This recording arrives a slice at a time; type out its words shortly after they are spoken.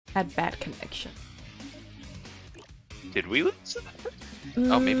Had bad connection. Did we lose?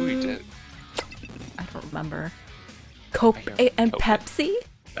 Oh, maybe we did. I don't remember. Coke and Coke. Pepsi?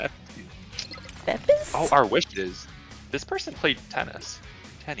 Pepsi. Pepis? Oh, our wishes. This person played tennis.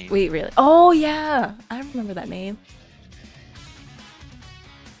 Tenny. Wait, really? Oh, yeah! I remember that name.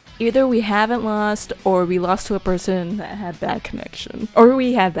 Either we haven't lost, or we lost to a person that had bad connection. Or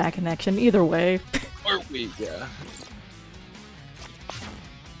we had bad connection, either way. Or we, yeah.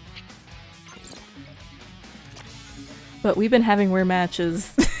 But we've been having weird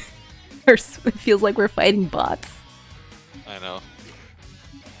matches. It feels like we're fighting bots. I know.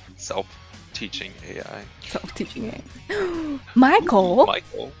 Self-teaching AI. Self-teaching AI. Michael!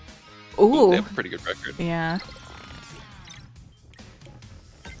 Michael. Ooh. They have a pretty good record. Yeah.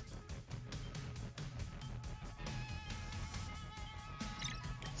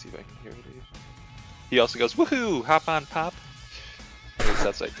 Let's see if I can hear it. He also goes, woohoo! Hop on, pop! At least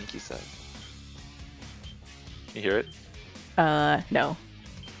that's what I think he said. You hear it? No.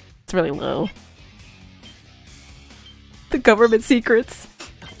 It's really low. The government secrets.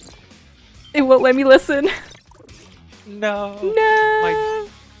 It won't let me listen. No. No.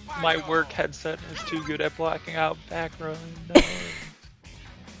 My work headset is too good at blocking out background. No.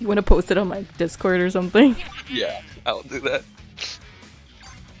 You want to post it on my Discord or something? Yeah, I'll do that.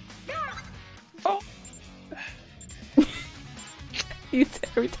 Oh.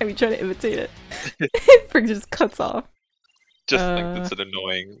 Every time you try to imitate it, it freaking just cuts off. Just like it's an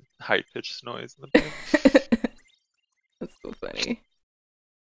annoying high-pitched noise in the back. That's so funny.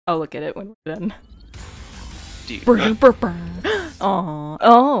 I'll look at it when we're done. Dude. Aww.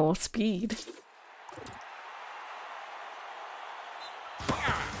 Oh, speed.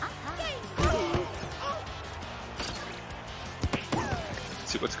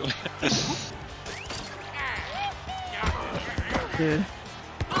 See what's going on. Dude.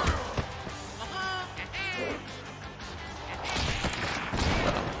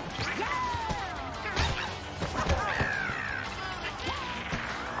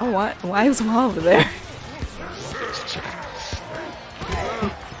 Oh, what? Why is Wall over there?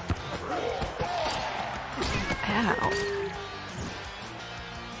 Ow.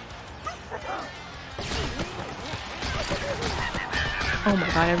 Oh my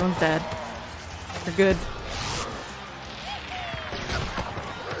god, everyone's dead. You're good.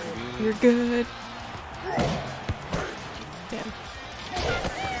 You're good. Damn.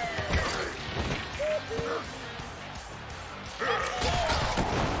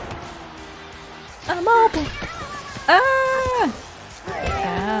 I'm open. Ah!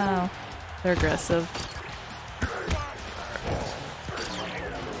 Ow. They're aggressive.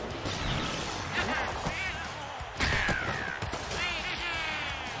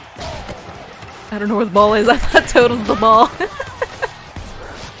 I don't know where the ball is. I thought Toad was the ball.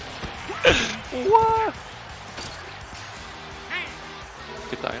 What?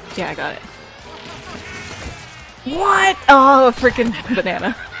 Good time. Yeah, I got it. What? Oh, a freaking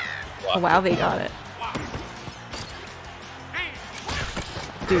banana. Oh, wow, they got it.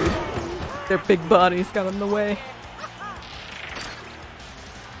 Dude, their big bodies got in the way.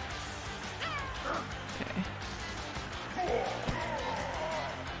 Okay.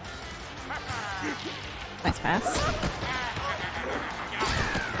 Nice pass.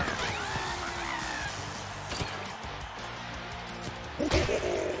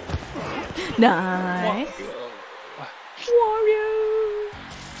 Nice. Wario.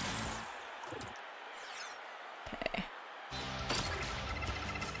 Okay.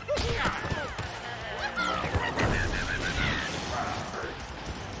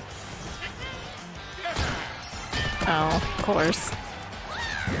 Oh, of course.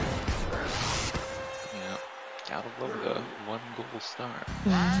 Yeah. Gotta love the one goal star.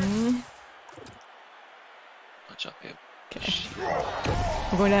 Mm-hmm. Watch out, babe. Okay.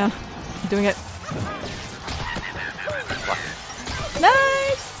 I'm going down. I'm doing it.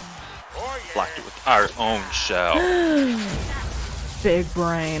 Nice! Blocked it with our own shell. Big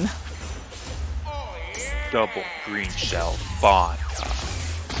brain. Double green shell vodka.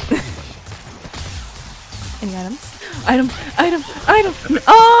 Any items? Item!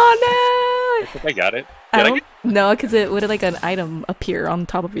 Oh no! I think I got it. I Did I don't no, because it would like an item appear on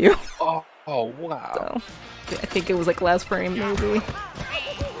top of you. Oh wow. So I think it was like last frame maybe.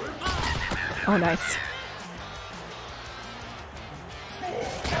 Oh nice.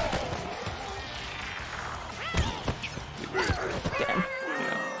 Damn.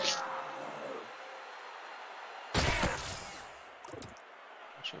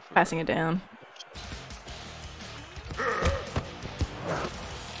 Passing it down.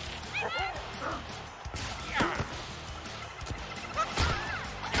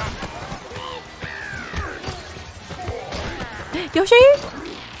 Yoshi!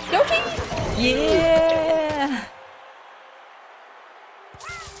 Yoshi! Yeah!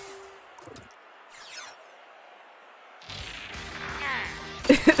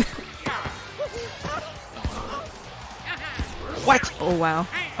 What? Oh wow.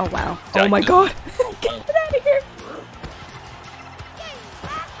 Oh wow. Did Oh I my just- god. Oh, Get wow. out of here.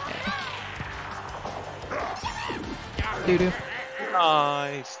 Doo-doo.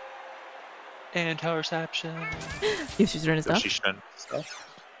 Nice. Interception. Yoshi's doing his stuff. Yoshi's trying stuff.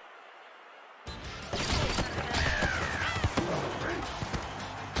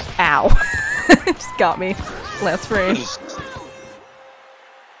 Ow. Just got me. Last frame.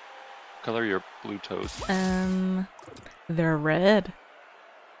 Color your blue toes. They're red.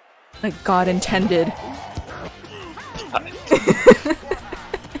 Like God intended.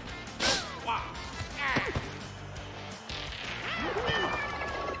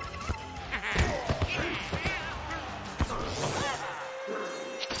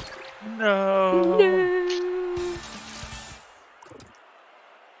 No. No.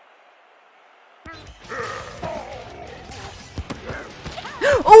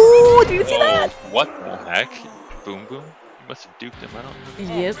 Oh, did you see that? What the heck? Boom boom? You must have duped him, I don't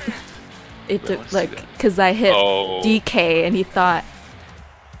know. Yep. It Wait, took let's see like, that. cause I hit Oh. DK and he thought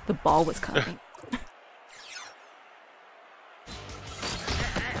the ball was coming.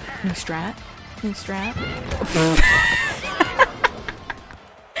 New strat? New strat?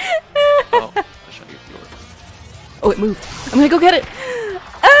 Oh, I was trying to get the Oh, it moved. I'm gonna go get it!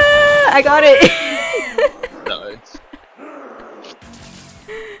 Ah! I got it! Nice.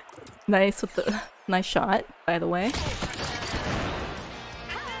 Nice with the nice shot, by the way.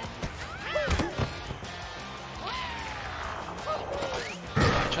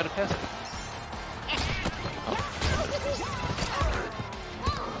 Try to pass it.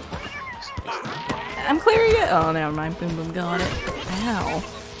 I'm clearing it. Oh, never mind. Boom, boom, got it. Ow.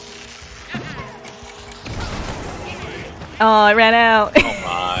 Oh, I ran out. Come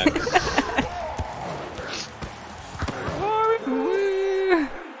on.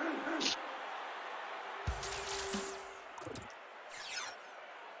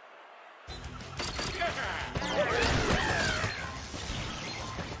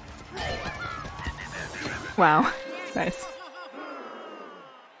 Wow. Nice.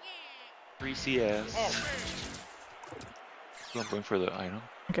 3 CS. I'm going for the item.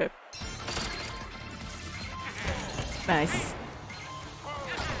 Okay. Nice.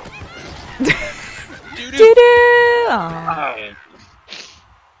 Doo-doo. Doo-doo! Aw.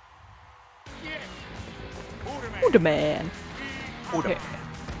 Ooda-man. Okay.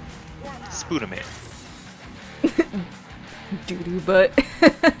 Spooderman. Doo-doo butt.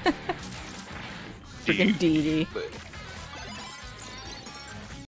 Freaking Dee Dee. But